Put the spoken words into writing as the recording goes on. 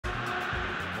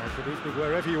Good evening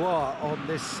wherever you are on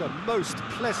this most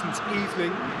pleasant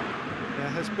evening. There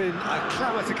has been a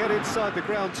clamour to get inside the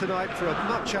ground tonight for a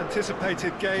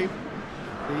much-anticipated game.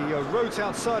 The roads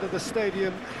outside of the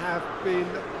stadium have been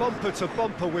bumper to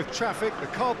bumper with traffic. The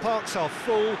car parks are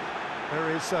full.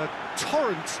 There is a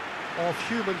torrent of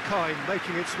humankind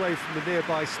making its way from the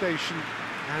nearby station,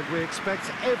 and we expect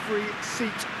every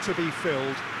seat to be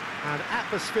filled. An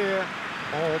atmosphere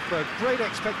of great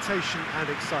expectation and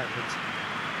excitement.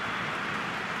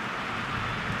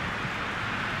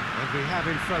 And we have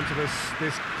in front of us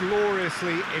this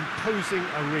gloriously imposing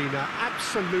arena,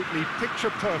 absolutely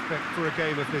picture perfect for a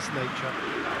game of this nature.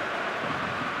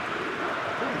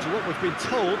 According to what we've been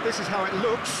told, this is how it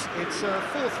looks. It's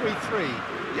 4-3-3.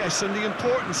 Yes, and the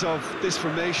importance of this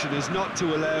formation is not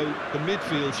to allow the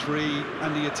midfield three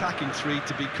and the attacking three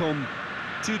to become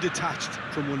too detached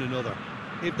from one another.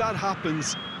 If that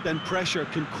happens, then pressure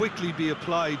can quickly be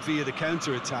applied via the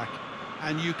counter-attack,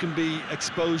 and you can be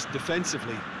exposed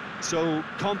defensively. So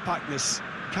compactness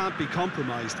can't be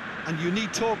compromised, and you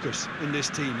need talkers in this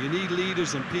team. You need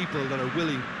leaders and people that are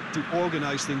willing to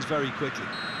organise things very quickly.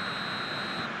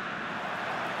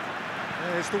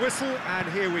 There's the whistle,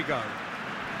 and here we go.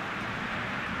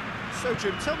 So,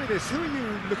 Jim, tell me this, who are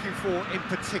you looking for in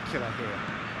particular here?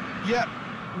 Yeah,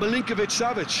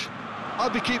 Milinkovic-Savic.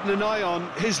 I'll be keeping an eye on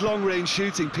his long-range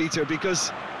shooting, Peter,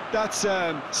 because that's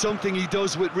something he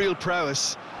does with real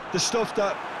prowess. The stuff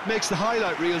that makes the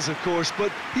highlight reels, of course, but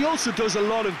he also does a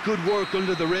lot of good work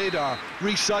under the radar,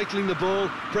 recycling the ball,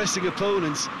 pressing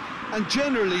opponents, and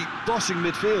generally bossing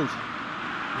midfield.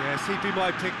 Yes, he'd be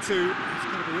my pick too. It's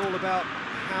going to be all about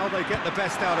how they get the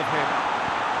best out of him.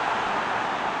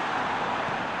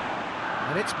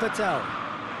 And it's Patel.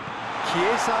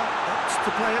 Chiesa opts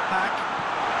to play it back.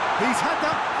 He's had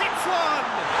that, hits one!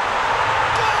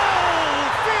 Goal!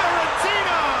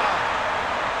 Fiorentina!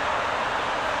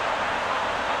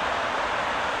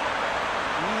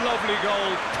 Lovely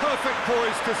goal, perfect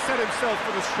poise to set himself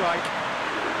for the strike.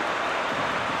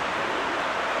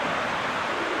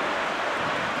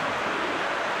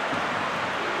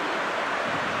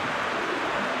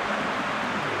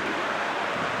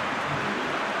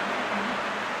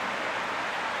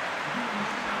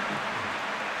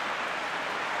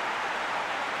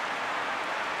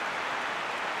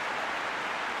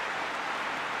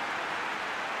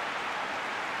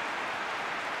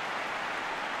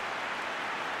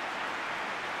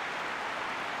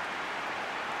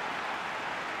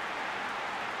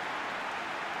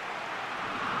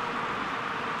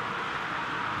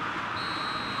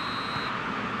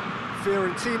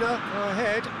 Fiorentina are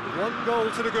ahead, 1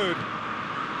 goal to the good.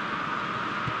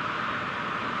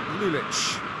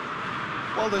 Lulic.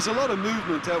 Well, there's a lot of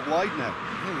movement out wide now.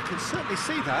 Yeah, you can certainly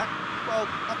see that. Well,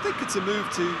 I think it's a move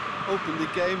to open the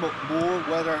game up more,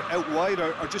 whether out wide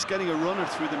or just getting a runner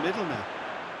through the middle now.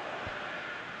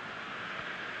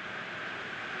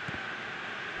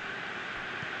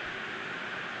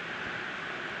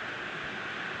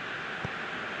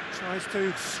 Tries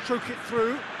to stroke it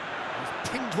through. He's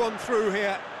pinged one through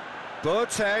here.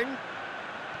 Boateng.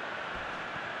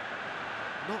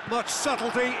 Not much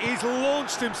subtlety, he's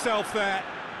launched himself there.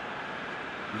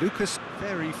 Lucas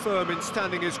very firm in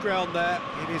standing his ground there.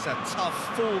 It is a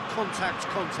tough, full contact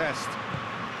contest.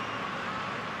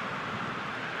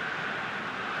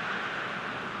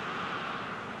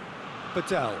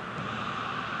 Badal.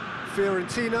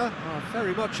 Fiorentina are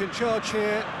very much in charge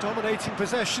here, dominating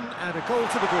possession and a goal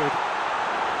to the good.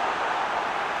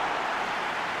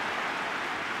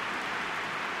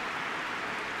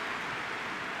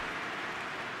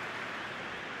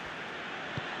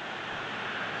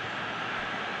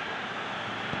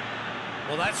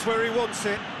 Well, that's where he wants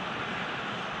it.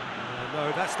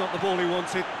 No, that's not the ball he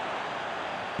wanted.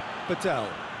 Badal.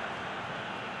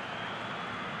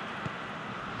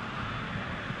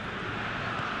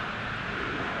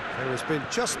 There has been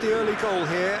just the early goal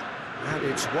here, and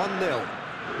it's 1-0.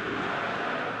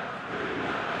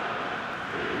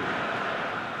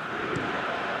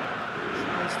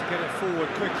 Tries to get it forward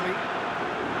quickly.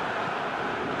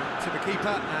 To the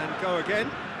keeper, and go again.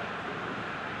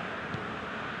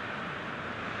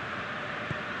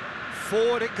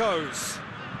 Forward it goes.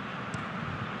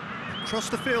 Across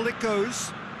the field it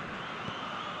goes.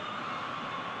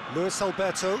 Luis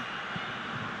Alberto.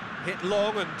 Hit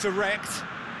long and direct.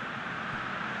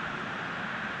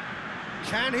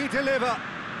 Can he deliver?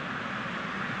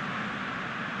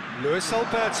 Luis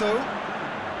Alberto.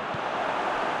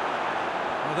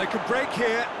 Well, they can break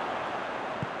here.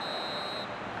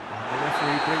 And the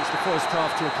referee brings the first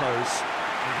half to a close.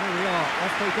 And here we are,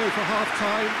 off they go for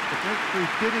half-time. The breakthrough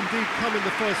did indeed come in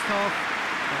the first half.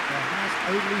 but there has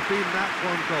only been that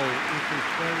one goal. It is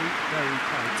very, very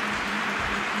tight.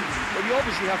 Well, you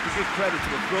obviously have to give credit to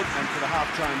the front men for the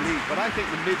half-time lead, but I think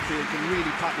the midfield can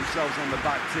really pat themselves on the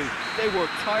back too. They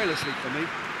work tirelessly for me.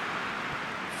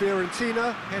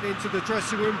 Fiorentina head into the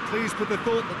dressing room, pleased with the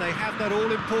thought that they have that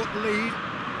all-important lead.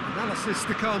 Analysis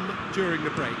to come during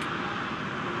the break.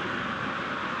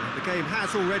 And the game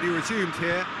has already resumed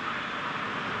here.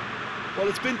 Well,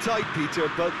 it's been tight,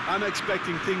 Peter, but I'm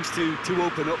expecting things to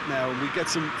open up now and we get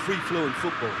some free-flowing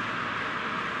football.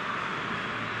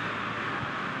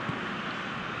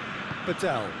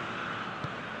 Badel.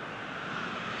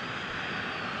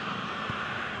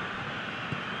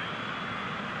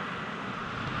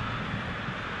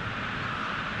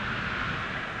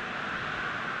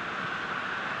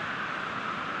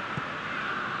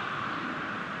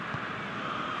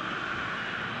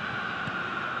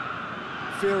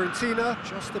 Fiorentina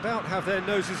just about have their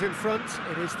noses in front.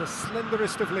 It is the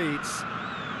slenderest of leads.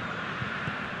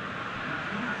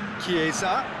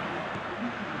 Chiesa.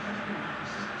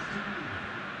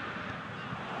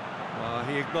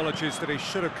 He acknowledges that he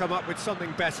should have come up with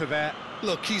something better there.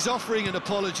 Look, he's offering an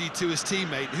apology to his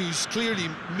teammate, who's clearly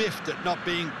miffed at not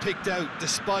being picked out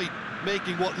despite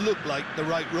making what looked like the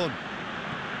right run.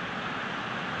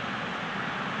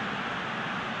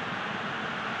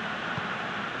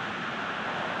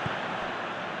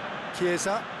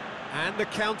 Chiesa, and the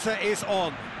counter is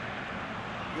on.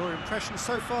 Your impression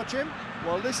so far, Jim?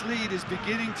 Well, this lead is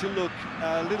beginning to look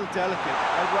a little delicate.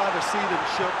 I'd rather see them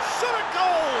shut a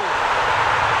goal!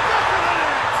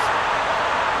 Definitely!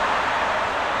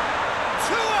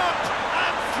 Two up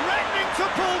and threatening to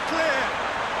pull clear.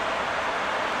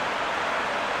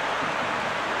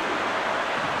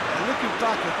 Looking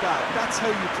back at that, that's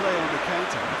how you play on the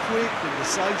counter. Quick and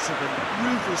decisive and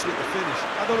ruthless with the finish.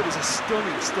 I thought it was a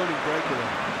stunning, stunning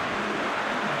breakaway.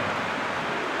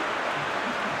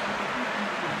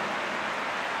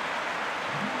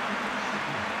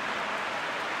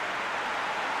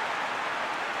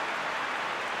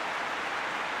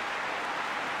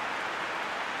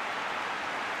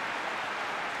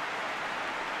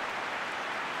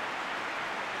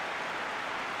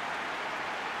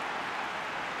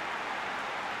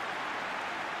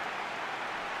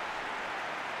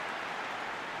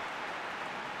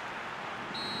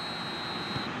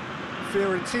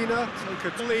 Fiorentina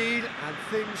take a lead and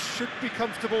things should be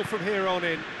comfortable from here on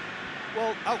in.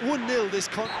 Well, at 1-0 this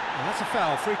that's a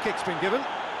foul. Free kick's been given.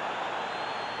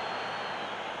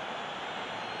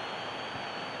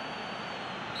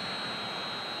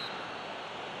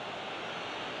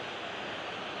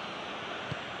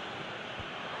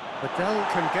 Badel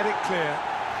can get it clear.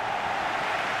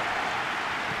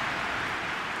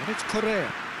 And it's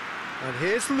Correa. And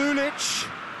here's Lulic.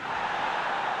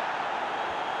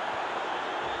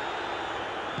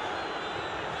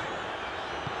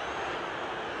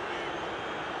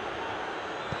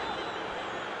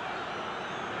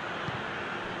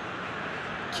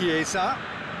 Chiesa.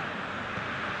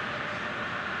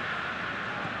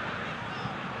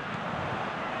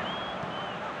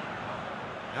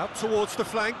 Out towards the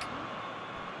flank.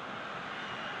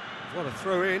 What a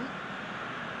throw in.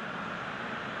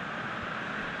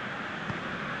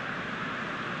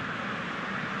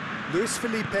 Luis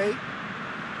Felipe.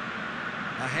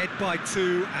 Ahead by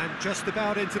 2 and just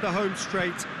about into the home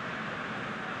straight.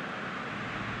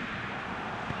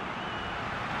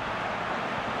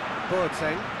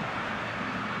 Boateng.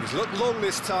 He's looked long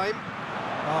this time.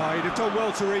 He'd have done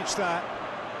well to reach that.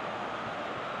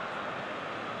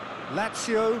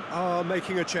 Lazio are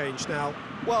making a change now.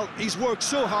 Well, he's worked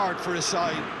so hard for his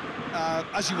side,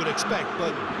 as you would expect,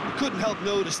 but you couldn't help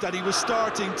notice that he was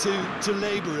starting to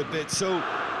labour a bit, so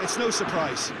it's no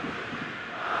surprise.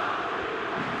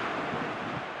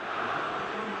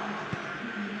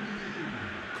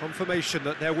 Confirmation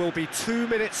that there will be 2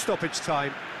 minutes stoppage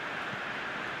time.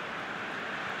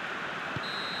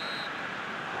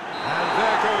 And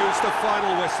there goes the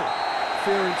final whistle.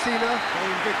 Fiorentina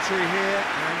getting victory here,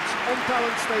 and on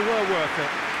balance they were worth it.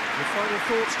 Your final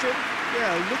thoughts, Jim? Yeah,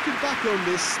 looking back on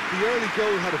this, the early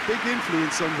goal had a big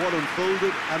influence on what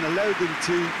unfolded and allowed them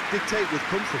to dictate with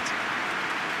comfort.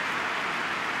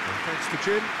 Well, thanks to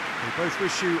Jim. We both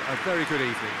wish you a very good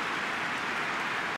evening.